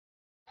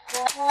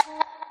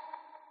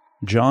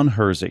John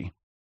Hersey,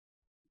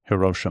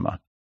 Hiroshima.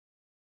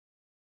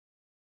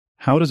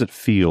 How does it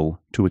feel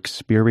to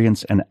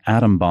experience an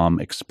atom bomb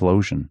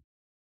explosion?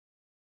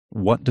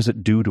 What does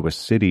it do to a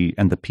city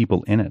and the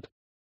people in it?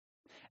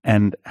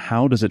 And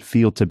how does it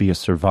feel to be a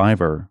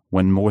survivor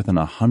when more than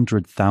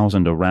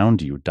 100,000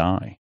 around you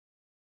die?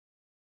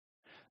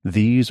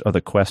 These are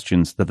the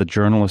questions that the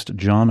journalist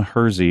John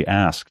Hersey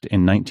asked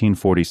in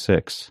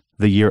 1946,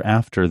 the year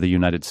after the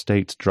United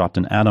States dropped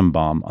an atom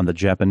bomb on the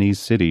Japanese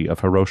city of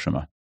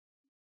Hiroshima.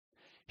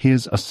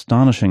 His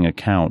astonishing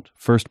account,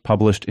 first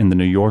published in The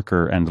New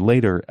Yorker and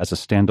later as a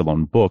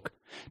standalone book,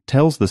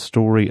 tells the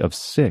story of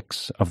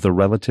 6 of the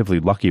relatively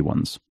lucky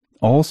ones,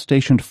 all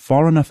stationed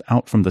far enough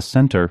out from the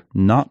center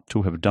not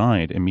to have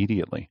died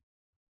immediately.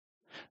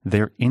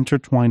 Their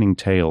intertwining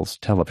tales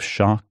tell of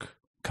shock,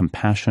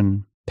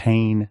 compassion,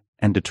 pain,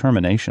 and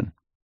determination.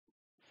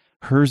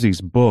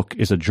 Hersey's book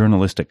is a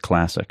journalistic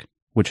classic,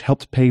 which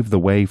helped pave the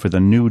way for the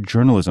new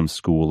journalism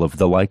school of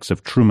the likes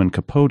of Truman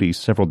Capote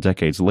several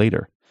decades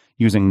later,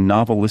 using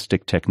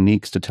novelistic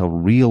techniques to tell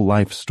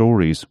real-life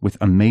stories with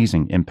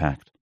amazing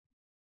impact.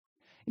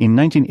 In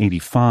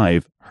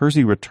 1985,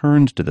 Hersey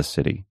returned to the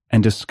city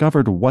and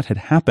discovered what had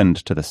happened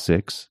to the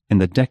 6 in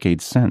the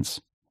decades since,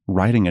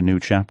 writing a new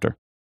chapter.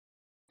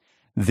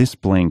 This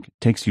blink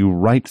takes you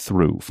right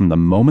through from the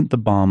moment the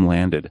bomb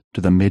landed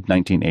to the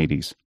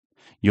mid-1980s.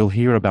 You'll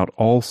hear about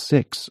all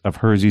 6 of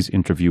Hersey's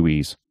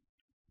interviewees.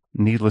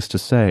 Needless to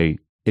say,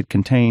 it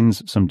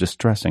contains some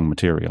distressing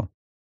material.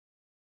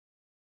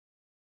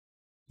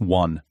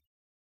 1.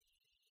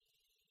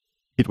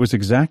 It was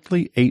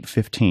exactly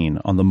 8:15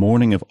 on the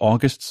morning of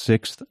August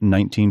 6,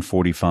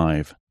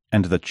 1945,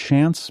 and the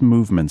chance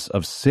movements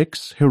of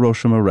 6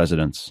 Hiroshima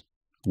residents,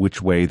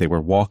 which way they were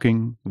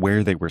walking,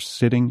 where they were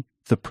sitting,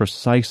 the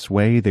precise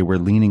way they were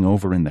leaning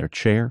over in their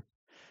chair,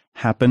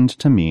 happened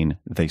to mean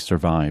they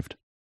survived.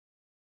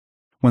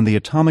 When the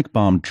atomic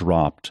bomb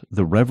dropped,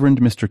 the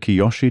Reverend Mr.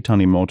 Kiyoshi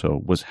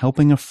Tanimoto was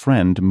helping a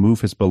friend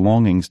move his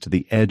belongings to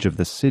the edge of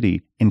the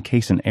city in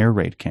case an air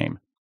raid came.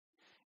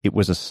 It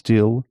was a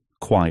still,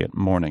 quiet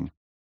morning.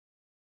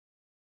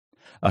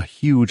 A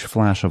huge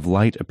flash of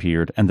light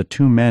appeared, and the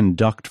 2 men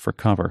ducked for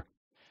cover.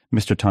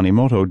 Mr.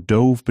 Tanimoto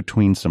dove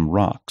between some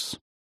rocks.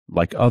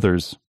 Like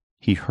others,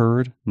 he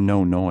heard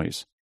no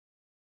noise.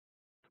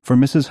 For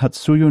Mrs.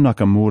 Hatsuyo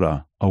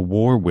Nakamura, a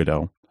war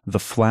widow, the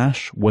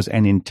flash was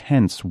an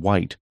intense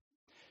white.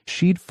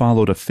 She'd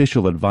followed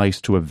official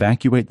advice to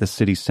evacuate the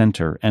city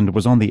center and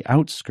was on the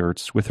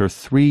outskirts with her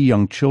 3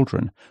 young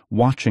children,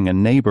 watching a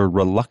neighbor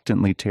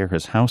reluctantly tear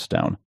his house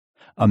down,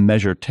 a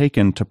measure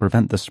taken to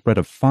prevent the spread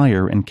of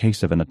fire in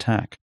case of an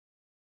attack.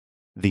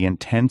 The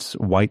intense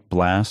white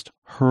blast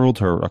hurled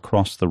her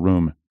across the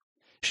room.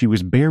 She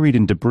was buried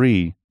in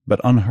debris,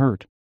 but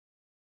unhurt.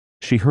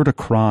 She heard a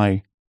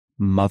cry,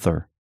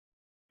 "Mother."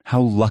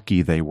 How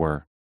lucky they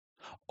were.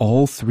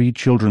 All 3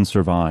 children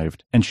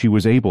survived, and she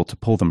was able to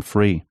pull them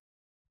free.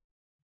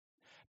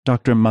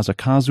 Dr.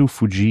 Masakazu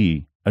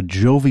Fuji, a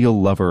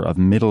jovial lover of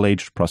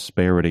middle-aged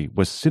prosperity,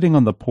 was sitting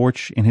on the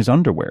porch in his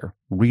underwear,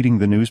 reading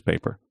the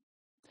newspaper.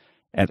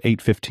 At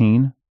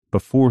 8:15,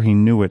 before he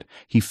knew it,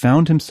 he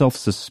found himself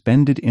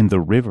suspended in the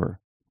river,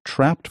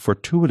 trapped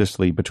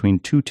fortuitously between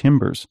 2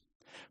 timbers,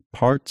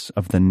 parts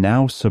of the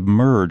now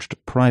submerged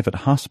private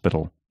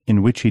hospital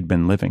in which he'd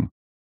been living.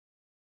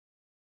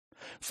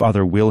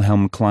 Father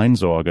Wilhelm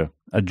Kleinsorge,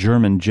 a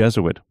German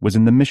Jesuit, was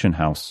in the mission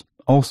house,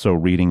 also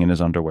reading in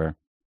his underwear.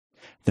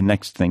 The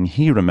next thing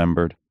he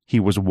remembered, he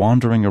was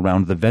wandering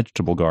around the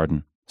vegetable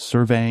garden,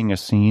 surveying a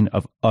scene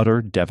of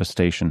utter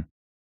devastation.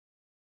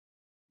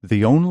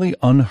 The only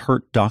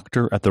unhurt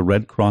doctor at the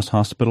Red Cross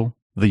hospital,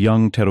 the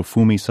young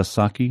Terufumi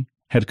Sasaki,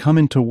 had come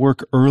into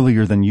work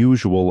earlier than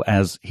usual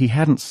as he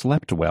hadn't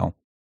slept well.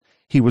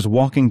 He was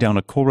walking down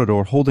a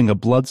corridor holding a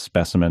blood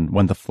specimen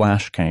when the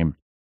flash came.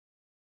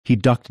 He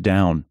ducked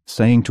down,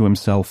 saying to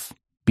himself,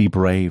 "Be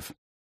brave."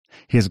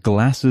 His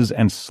glasses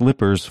and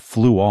slippers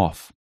flew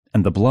off,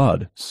 and the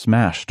blood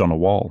smashed on a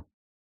wall.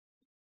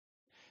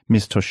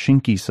 Miss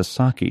Toshinki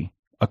Sasaki,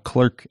 a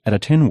clerk at a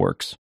tin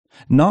works,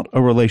 not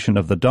a relation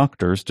of the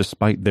doctor's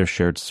despite their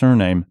shared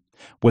surname,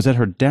 was at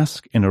her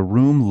desk in a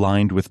room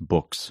lined with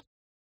books.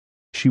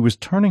 She was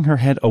turning her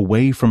head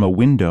away from a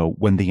window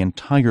when the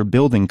entire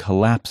building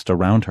collapsed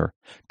around her,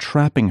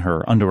 trapping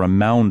her under a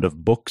mound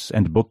of books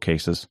and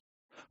bookcases.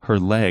 Her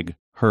leg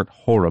hurt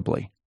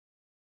horribly.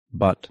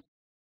 But,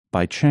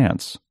 by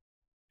chance,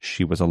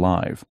 she was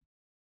alive.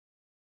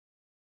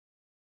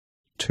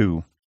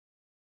 2.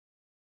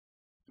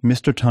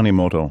 Mr.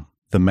 Tanimoto,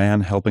 the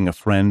man helping a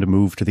friend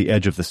move to the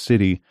edge of the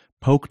city,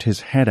 poked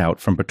his head out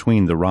from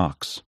between the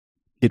rocks.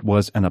 It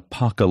was an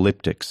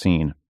apocalyptic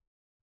scene.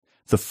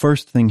 The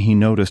first thing he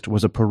noticed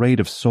was a parade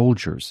of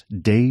soldiers,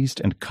 dazed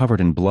and covered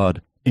in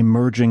blood,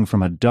 emerging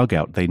from a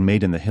dugout they'd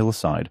made in the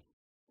hillside.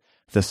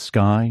 The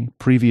sky,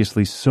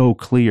 previously so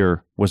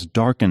clear, was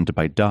darkened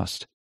by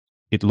dust.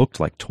 It looked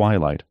like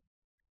twilight.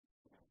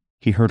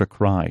 He heard a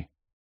cry,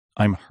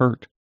 "I'm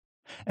hurt,"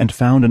 and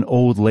found an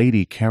old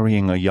lady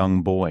carrying a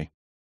young boy.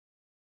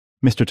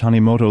 Mr.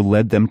 Tanimoto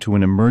led them to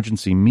an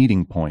emergency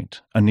meeting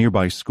point, a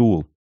nearby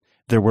school.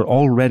 There were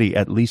already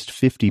at least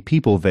 50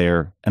 people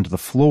there, and the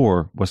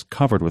floor was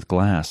covered with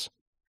glass.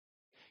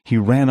 He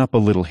ran up a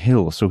little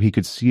hill so he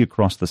could see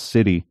across the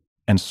city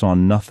and saw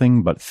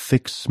nothing but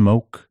thick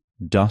smoke,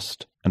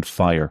 dust, and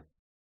fire.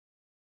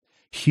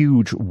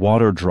 Huge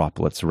water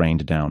droplets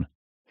rained down.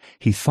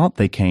 He thought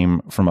they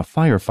came from a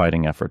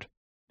firefighting effort.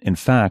 In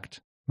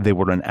fact, they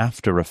were an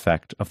after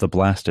effect of the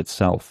blast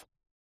itself.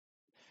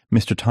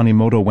 Mr.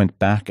 Tanimoto went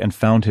back and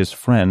found his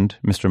friend,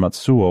 Mr.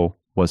 Matsuo,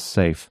 was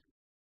safe.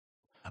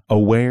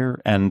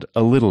 Aware and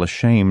a little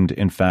ashamed,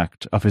 in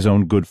fact, of his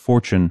own good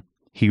fortune,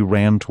 he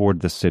ran toward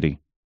the city.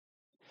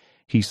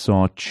 He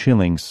saw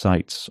chilling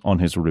sights on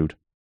his route.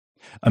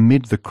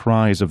 Amid the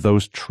cries of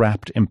those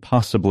trapped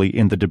impossibly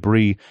in the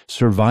debris,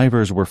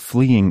 survivors were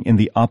fleeing in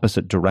the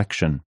opposite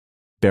direction,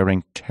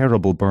 bearing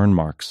terrible burn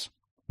marks,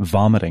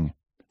 vomiting,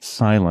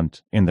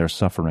 silent in their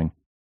suffering.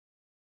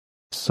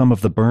 Some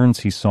of the burns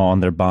he saw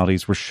on their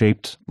bodies were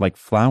shaped like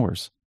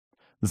flowers.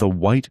 The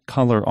white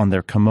color on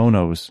their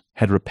kimonos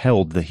had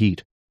repelled the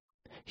heat.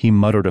 He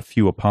muttered a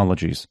few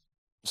apologies,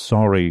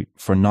 sorry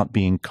for not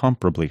being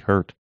comparably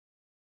hurt.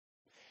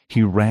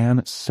 He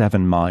ran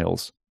 7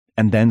 miles,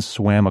 and then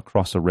swam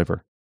across a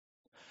river.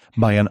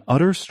 By an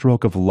utter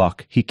stroke of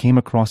luck, he came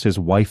across his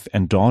wife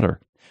and daughter,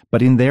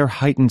 but in their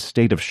heightened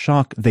state of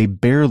shock, they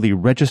barely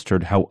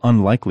registered how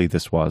unlikely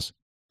this was.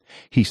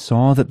 He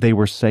saw that they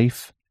were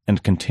safe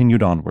and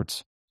continued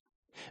onwards.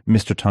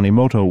 Mr.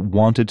 Tanimoto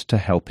wanted to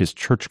help his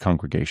church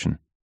congregation.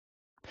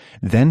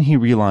 Then he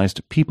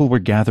realized people were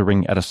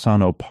gathering at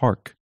Asano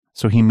Park,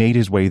 so he made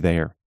his way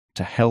there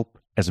to help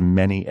as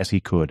many as he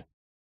could.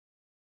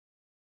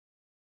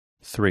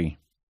 3.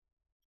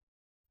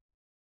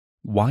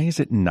 "Why is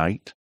it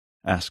night?"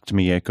 asked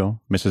Mieko,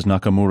 Mrs.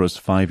 Nakamura's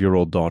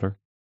 5-year-old daughter.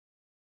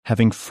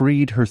 Having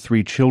freed her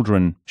 3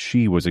 children,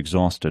 she was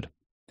exhausted.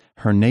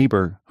 Her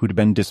neighbor, who'd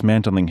been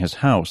dismantling his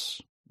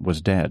house,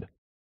 was dead.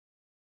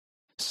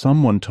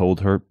 Someone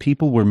told her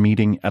people were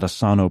meeting at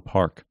Asano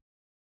Park.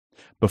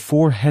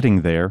 Before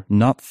heading there,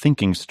 not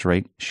thinking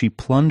straight, she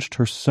plunged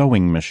her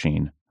sewing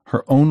machine,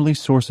 her only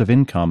source of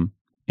income,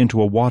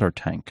 into a water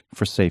tank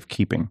for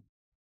safekeeping.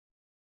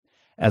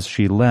 As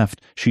she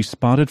left, she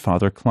spotted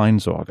Father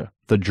Kleinsorge,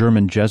 the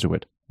German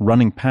Jesuit,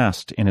 running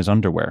past in his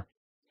underwear.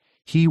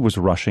 He was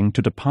rushing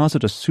to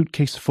deposit a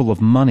suitcase full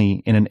of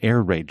money in an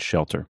air raid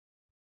shelter.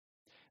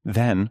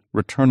 Then,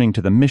 returning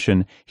to the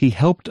mission, he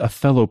helped a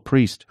fellow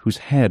priest whose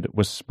head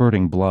was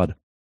spurting blood.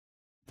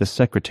 The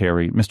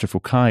secretary, Mr.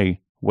 Fukai,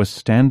 was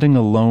standing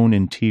alone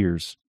in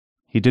tears.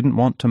 He didn't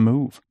want to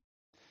move.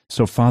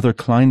 So Father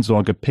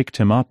Kleinsorge picked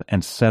him up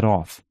and set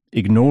off,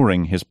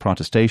 ignoring his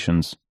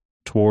protestations,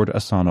 toward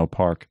Asano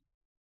Park.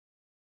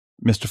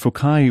 Mr.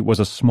 Fukai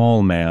was a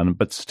small man,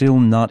 but still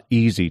not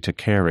easy to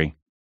carry.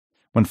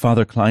 When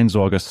Father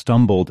Kleinsorge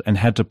stumbled and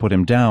had to put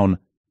him down,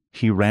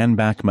 he ran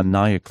back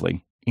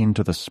maniacally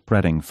into the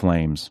spreading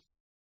flames.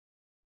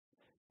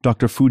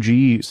 Dr.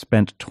 Fujii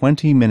spent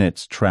 20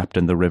 minutes trapped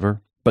in the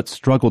river, but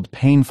struggled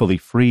painfully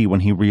free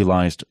when he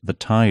realized the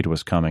tide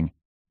was coming.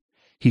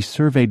 He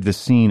surveyed the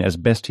scene as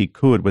best he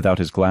could without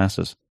his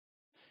glasses.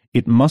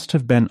 It must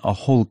have been a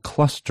whole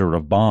cluster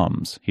of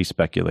bombs, he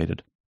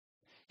speculated.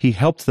 He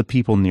helped the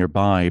people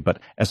nearby, but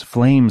as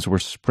flames were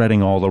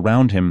spreading all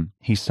around him,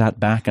 he sat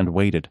back and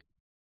waited.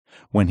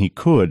 When he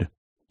could,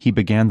 he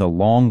began the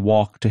long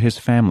walk to his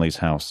family's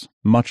house,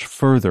 much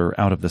further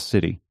out of the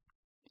city.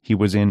 He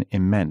was in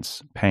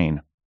immense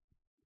pain.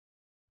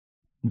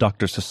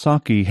 Dr.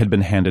 Sasaki had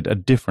been handed a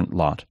different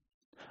lot.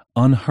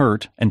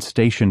 Unhurt and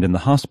stationed in the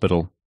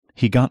hospital,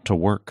 he got to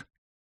work.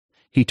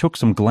 He took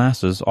some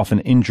glasses off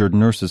an injured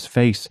nurse's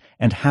face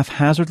and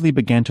haphazardly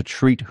began to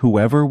treat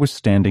whoever was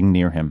standing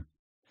near him.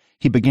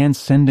 He began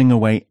sending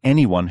away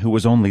anyone who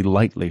was only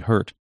lightly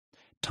hurt.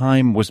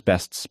 Time was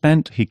best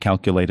spent, he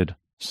calculated,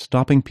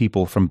 stopping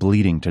people from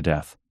bleeding to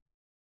death.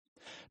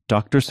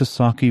 Dr.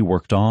 Sasaki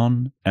worked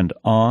on and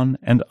on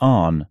and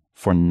on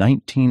for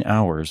 19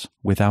 hours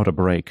without a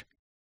break.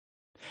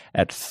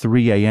 At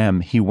 3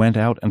 a.m., he went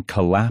out and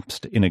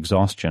collapsed in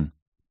exhaustion.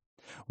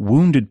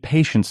 Wounded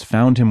patients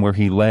found him where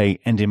he lay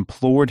and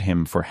implored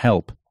him for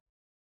help.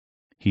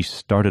 He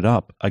started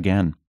up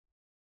again.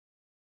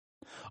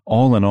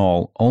 All in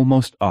all,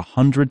 almost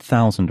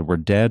 100,000 were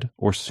dead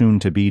or soon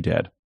to be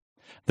dead.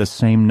 The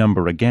same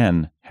number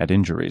again had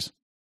injuries.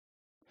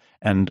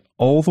 And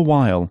all the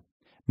while,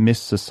 Miss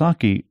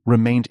Sasaki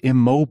remained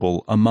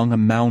immobile among a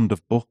mound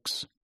of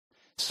books.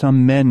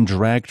 Some men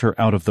dragged her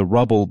out of the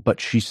rubble,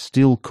 but she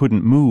still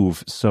couldn't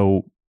move,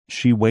 so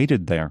she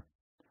waited there,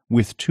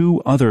 with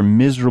 2 other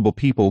miserable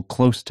people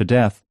close to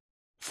death,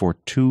 for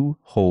 2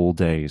 whole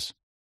days.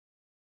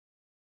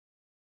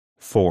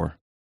 4.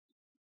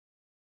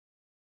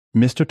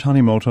 Mr.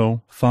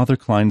 Tanimoto, Father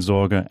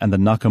Kleinsorge, and the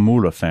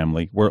Nakamura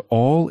family were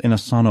all in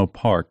Asano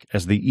Park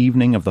as the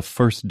evening of the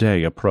first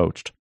day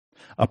approached.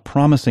 A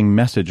promising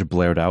message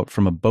blared out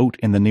from a boat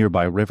in the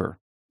nearby river.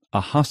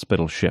 A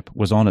hospital ship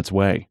was on its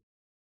way.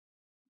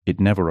 It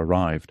never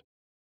arrived.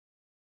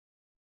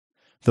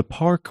 The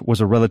park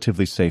was a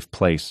relatively safe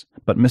place,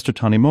 but Mr.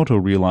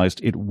 Tanimoto realized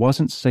it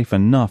wasn't safe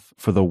enough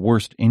for the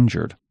worst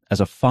injured,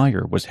 as a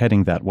fire was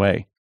heading that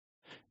way.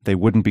 They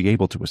wouldn't be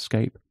able to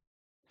escape.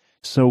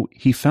 So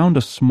he found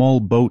a small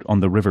boat on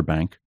the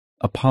riverbank,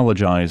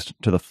 apologized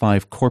to the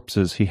 5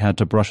 corpses he had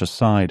to brush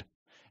aside,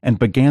 and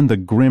began the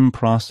grim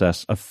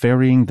process of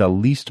ferrying the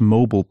least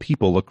mobile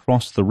people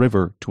across the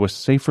river to a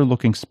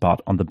safer-looking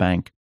spot on the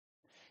bank.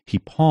 He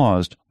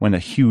paused when a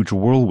huge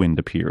whirlwind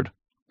appeared,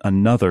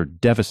 another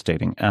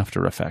devastating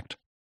after-effect.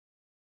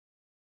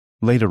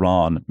 Later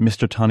on,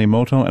 Mr.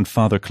 Tanimoto and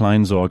Father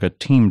Kleinsorge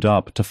teamed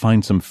up to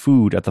find some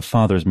food at the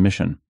father's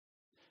mission.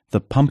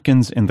 The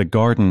pumpkins in the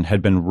garden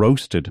had been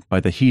roasted by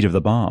the heat of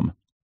the bomb.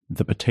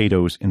 The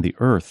potatoes in the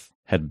earth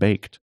had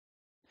baked.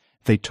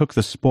 They took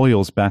the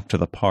spoils back to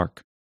the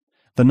park.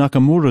 The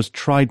Nakamuras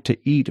tried to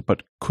eat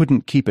but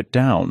couldn't keep it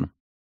down.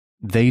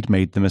 They'd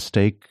made the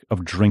mistake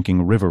of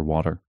drinking river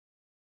water.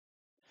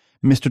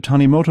 Mr.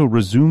 Tanimoto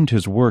resumed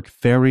his work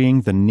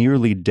ferrying the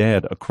nearly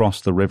dead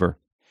across the river.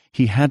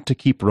 He had to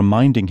keep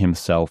reminding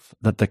himself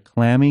that the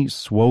clammy,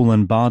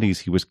 swollen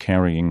bodies he was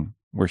carrying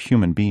were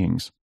human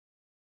beings.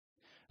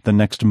 The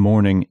next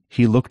morning,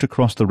 he looked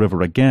across the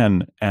river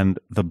again, and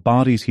the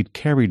bodies he'd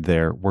carried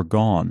there were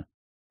gone.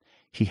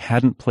 He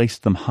hadn't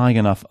placed them high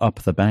enough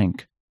up the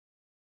bank.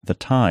 The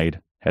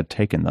tide had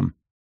taken them.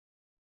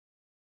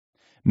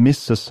 Miss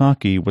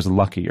Sasaki was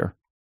luckier.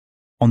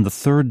 On the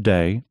 3rd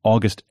day,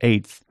 August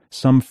 8th,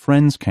 some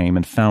friends came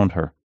and found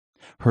her.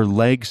 Her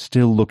leg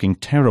still looking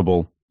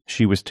terrible,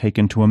 she was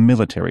taken to a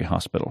military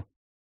hospital.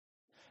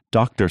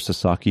 Dr.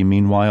 Sasaki,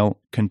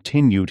 meanwhile,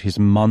 continued his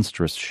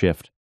monstrous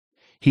shift.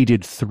 He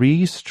did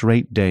 3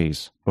 straight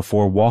days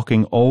before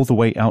walking all the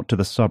way out to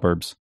the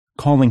suburbs,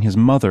 calling his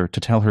mother to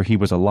tell her he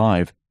was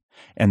alive,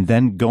 and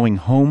then going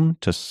home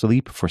to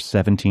sleep for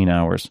 17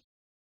 hours.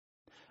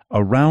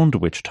 Around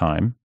which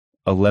time,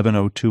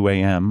 11:02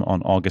 a.m.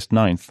 on August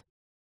 9th,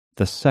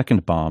 the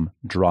second bomb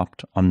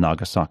dropped on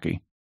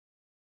Nagasaki.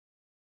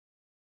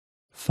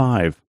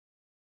 5.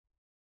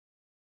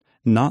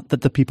 Not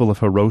that the people of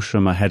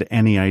Hiroshima had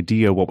any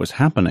idea what was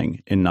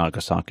happening in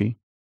Nagasaki.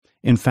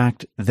 In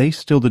fact, they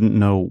still didn't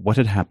know what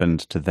had happened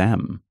to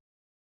them.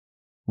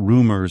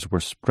 Rumors were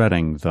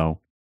spreading, though.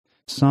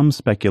 Some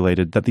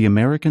speculated that the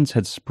Americans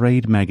had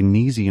sprayed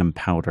magnesium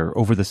powder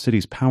over the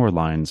city's power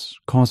lines,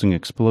 causing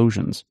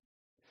explosions.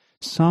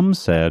 Some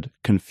said,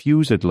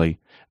 confusedly,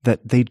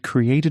 that they'd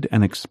created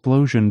an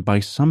explosion by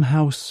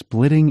somehow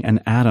splitting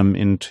an atom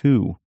in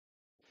 2.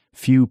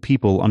 Few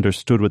people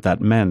understood what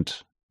that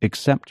meant,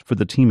 except for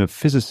the team of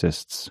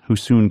physicists who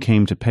soon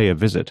came to pay a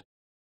visit.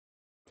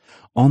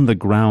 On the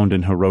ground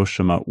in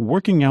Hiroshima,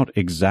 working out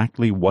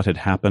exactly what had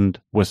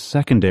happened was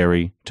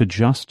secondary to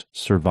just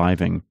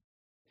surviving.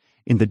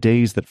 In the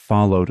days that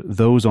followed,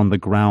 those on the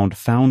ground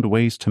found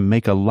ways to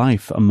make a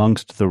life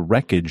amongst the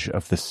wreckage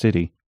of the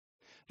city.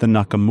 The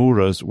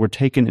Nakamuras were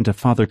taken into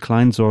Father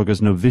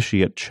Kleinsorge's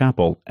novitiate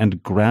chapel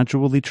and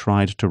gradually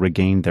tried to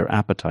regain their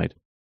appetite.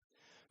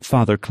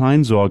 Father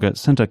Kleinsorge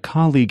sent a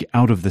colleague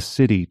out of the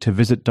city to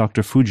visit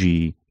Dr.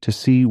 Fujii to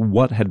see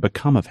what had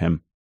become of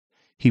him.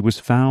 He was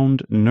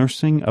found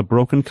nursing a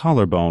broken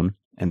collarbone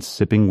and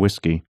sipping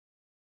whiskey.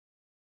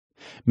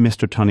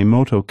 Mr.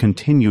 Tanimoto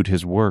continued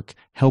his work,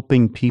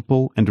 helping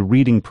people and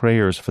reading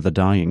prayers for the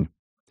dying.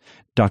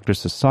 Dr.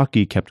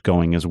 Sasaki kept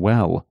going as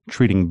well,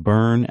 treating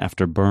burn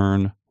after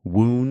burn,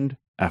 wound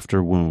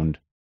after wound.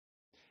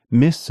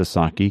 Miss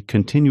Sasaki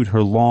continued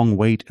her long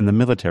wait in the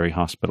military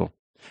hospital,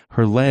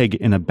 her leg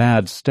in a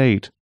bad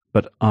state,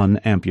 but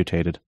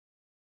unamputated.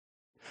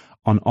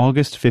 On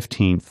August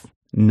 15th,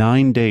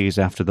 9 days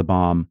after the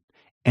bomb,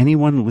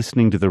 anyone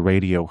listening to the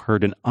radio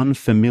heard an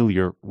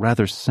unfamiliar,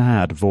 rather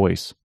sad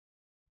voice.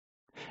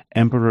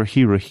 Emperor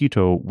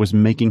Hirohito was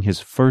making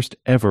his first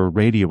ever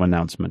radio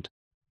announcement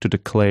to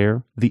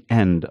declare the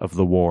end of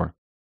the war.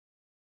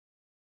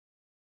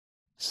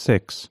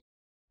 6.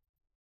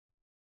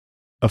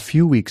 A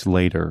few weeks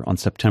later, on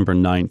September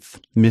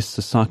 9th, Miss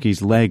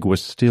Sasaki's leg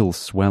was still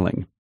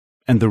swelling,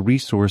 and the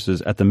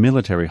resources at the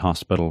military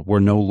hospital were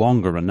no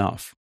longer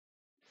enough.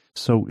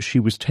 So she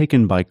was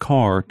taken by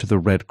car to the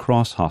Red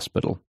Cross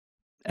hospital,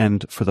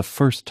 and for the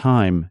first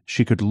time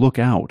she could look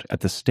out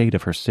at the state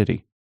of her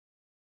city.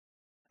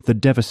 The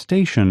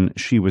devastation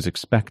she was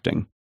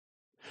expecting.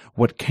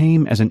 What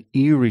came as an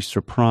eerie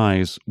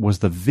surprise was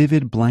the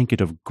vivid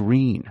blanket of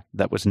green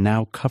that was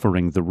now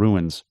covering the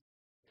ruins.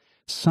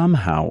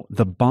 Somehow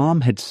the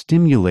bomb had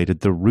stimulated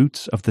the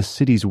roots of the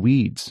city's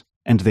weeds,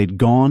 and they'd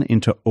gone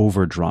into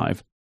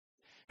overdrive.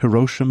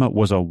 Hiroshima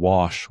was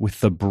awash with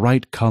the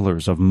bright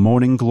colors of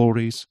morning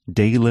glories,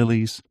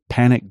 daylilies,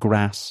 panic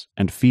grass,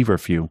 and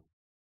feverfew.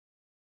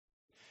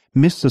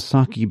 Miss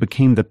Sasaki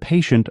became the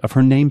patient of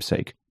her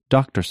namesake,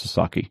 Dr.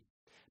 Sasaki,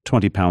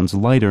 20 pounds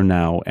lighter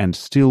now and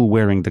still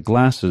wearing the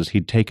glasses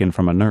he'd taken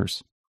from a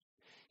nurse.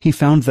 He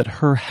found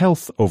that her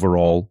health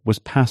overall was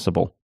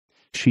passable.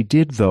 She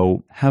did,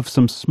 though, have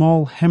some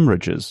small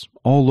hemorrhages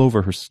all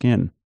over her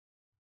skin.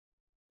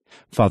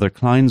 Father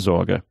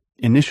Kleinsorge,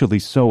 initially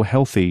so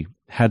healthy,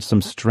 had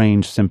some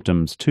strange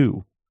symptoms,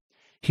 too.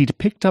 He'd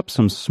picked up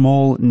some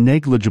small,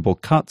 negligible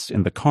cuts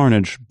in the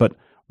carnage, but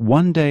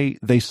one day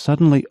they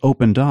suddenly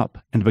opened up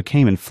and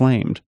became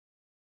inflamed.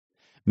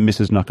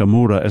 Mrs.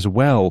 Nakamura, as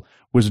well,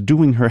 was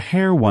doing her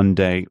hair one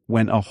day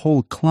when a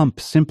whole clump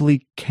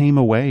simply came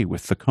away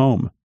with the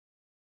comb.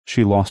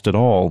 She lost it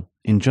all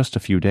in just a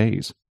few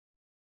days.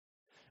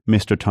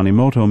 Mr.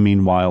 Tanimoto,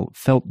 meanwhile,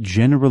 felt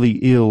generally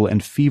ill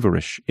and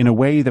feverish in a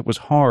way that was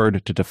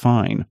hard to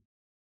define.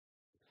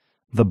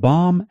 The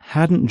bomb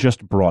hadn't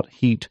just brought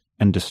heat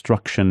and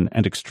destruction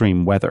and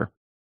extreme weather.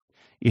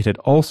 It had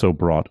also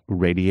brought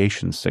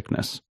radiation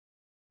sickness.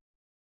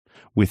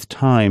 With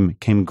time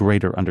came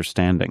greater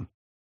understanding.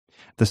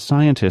 The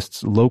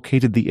scientists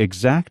located the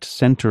exact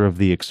center of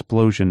the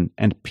explosion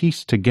and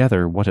pieced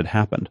together what had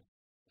happened.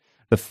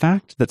 The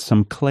fact that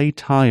some clay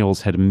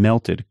tiles had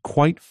melted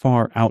quite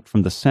far out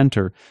from the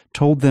center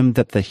told them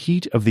that the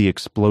heat of the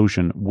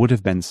explosion would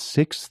have been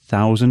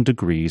 6,000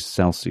 degrees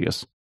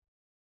Celsius.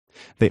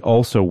 They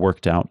also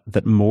worked out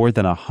that more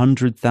than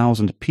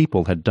 100,000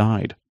 people had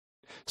died,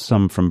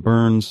 some from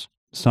burns,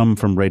 some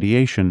from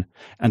radiation,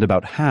 and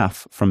about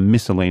half from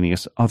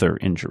miscellaneous other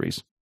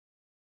injuries.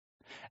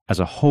 As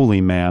a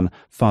holy man,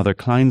 Father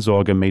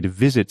Kleinsorge made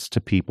visits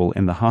to people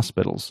in the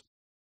hospitals.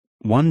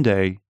 One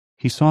day,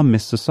 he saw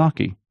Miss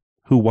Sasaki,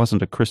 who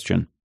wasn't a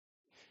Christian.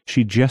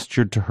 She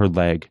gestured to her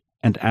leg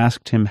and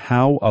asked him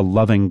how a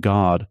loving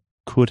God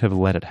could have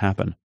let it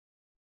happen.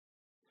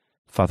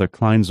 Father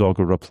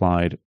Kleinsorge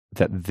replied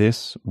that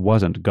this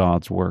wasn't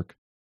God's work.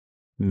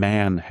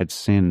 Man had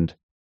sinned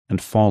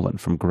and fallen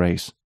from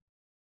grace.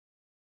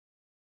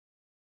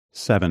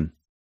 7.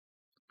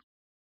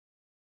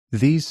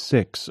 These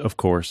 6, of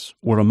course,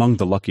 were among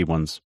the lucky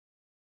ones.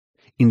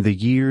 In the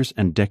years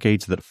and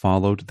decades that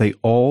followed, they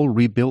all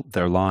rebuilt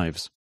their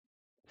lives.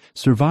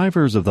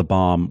 Survivors of the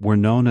bomb were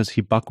known as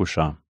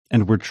hibakusha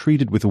and were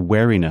treated with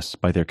wariness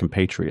by their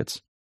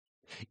compatriots.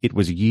 It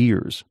was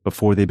years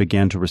before they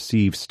began to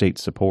receive state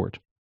support.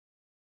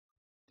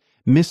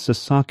 Miss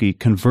Sasaki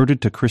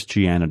converted to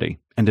Christianity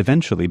and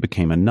eventually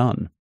became a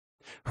nun.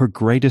 Her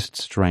greatest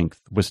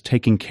strength was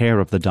taking care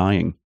of the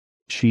dying.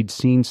 She'd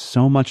seen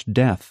so much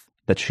death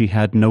that she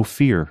had no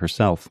fear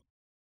herself.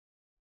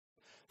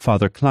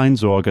 Father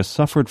Kleinsorge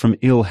suffered from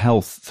ill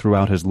health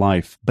throughout his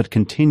life, but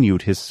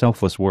continued his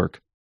selfless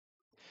work.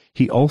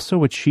 He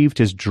also achieved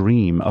his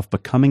dream of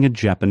becoming a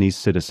Japanese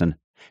citizen,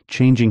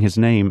 changing his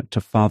name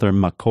to Father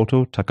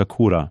Makoto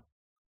Takakura.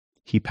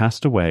 He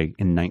passed away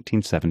in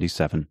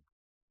 1977.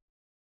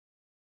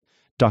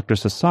 Dr.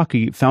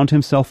 Sasaki found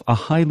himself a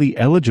highly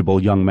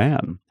eligible young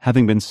man,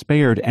 having been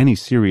spared any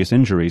serious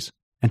injuries,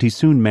 and he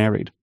soon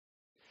married.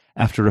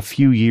 After a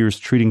few years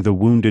treating the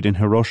wounded in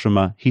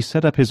Hiroshima, he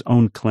set up his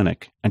own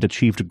clinic and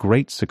achieved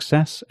great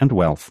success and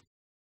wealth.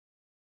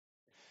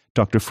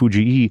 Dr.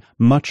 Fujii,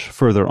 much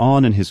further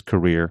on in his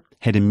career,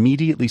 had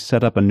immediately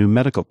set up a new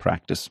medical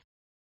practice,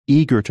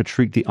 eager to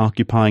treat the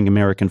occupying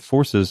American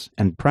forces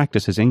and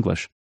practice his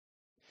English.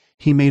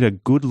 He made a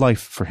good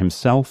life for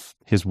himself,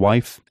 his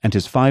wife, and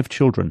his 5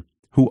 children,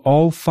 who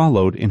all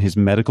followed in his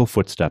medical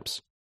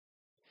footsteps.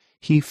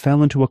 He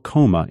fell into a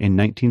coma in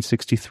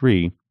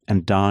 1963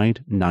 and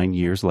died 9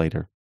 years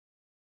later.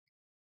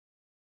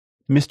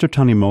 Mr.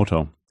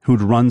 Tanimoto,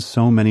 who'd run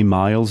so many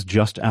miles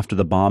just after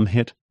the bomb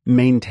hit,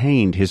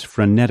 maintained his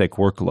frenetic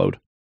workload.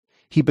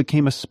 He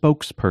became a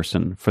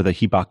spokesperson for the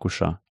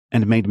hibakusha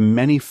and made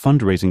many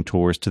fundraising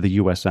tours to the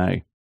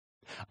USA.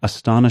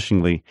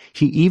 Astonishingly,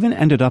 he even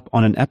ended up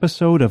on an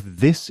episode of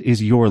This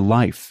Is Your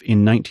Life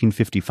in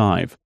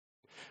 1955.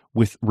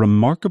 With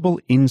remarkable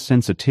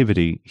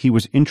insensitivity, he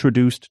was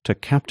introduced to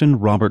Captain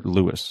Robert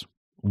Lewis,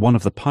 one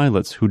of the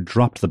pilots who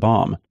dropped the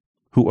bomb,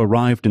 who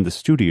arrived in the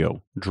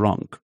studio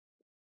drunk.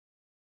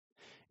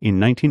 In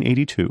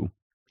 1982,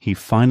 he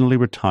finally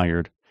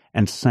retired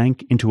and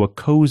sank into a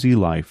cozy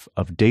life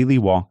of daily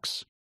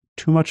walks,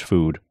 too much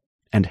food,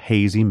 and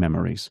hazy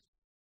memories.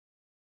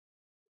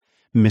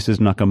 Mrs.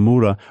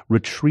 Nakamura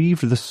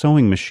retrieved the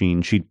sewing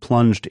machine she'd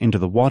plunged into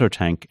the water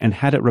tank and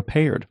had it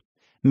repaired,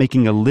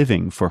 making a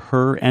living for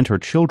her and her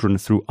children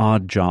through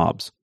odd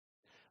jobs.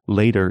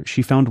 Later,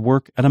 she found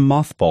work at a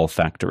mothball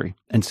factory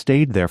and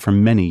stayed there for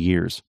many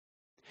years.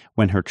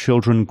 When her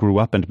children grew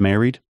up and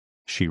married,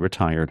 she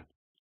retired.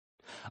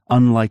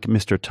 Unlike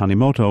Mr.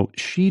 Tanimoto,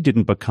 she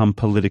didn't become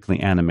politically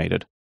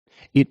animated.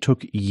 It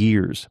took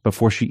years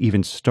before she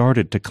even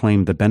started to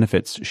claim the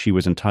benefits she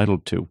was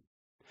entitled to.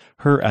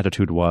 Her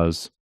attitude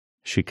was,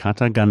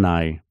 shikata ga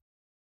nai,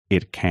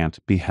 it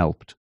can't be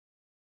helped.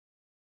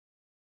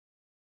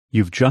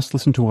 You've just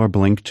listened to our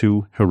blink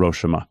to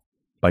Hiroshima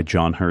by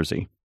John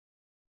Hersey.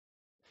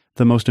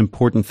 The most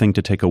important thing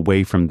to take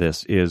away from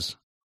this is,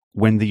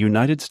 when the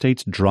United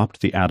States dropped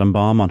the atom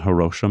bomb on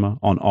Hiroshima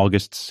on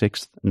August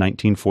 6,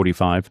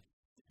 1945,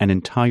 an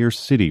entire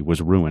city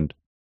was ruined.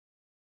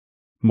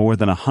 More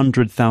than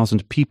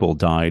 100,000 people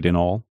died in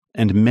all,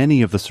 and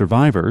many of the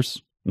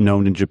survivors,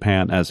 known in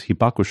Japan as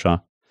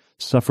hibakusha,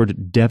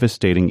 suffered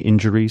devastating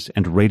injuries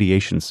and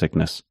radiation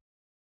sickness.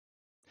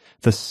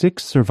 The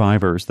 6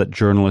 survivors that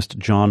journalist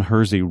John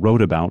Hersey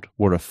wrote about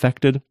were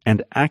affected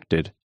and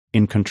acted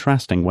in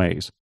contrasting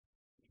ways,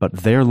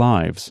 but their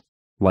lives,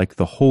 like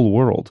the whole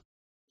world,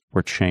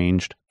 were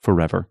changed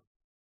forever.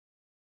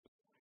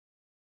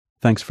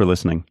 Thanks for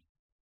listening.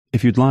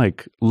 If you'd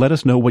like, let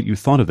us know what you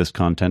thought of this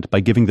content by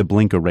giving the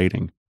Blink a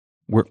rating.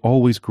 We're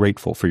always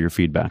grateful for your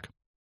feedback.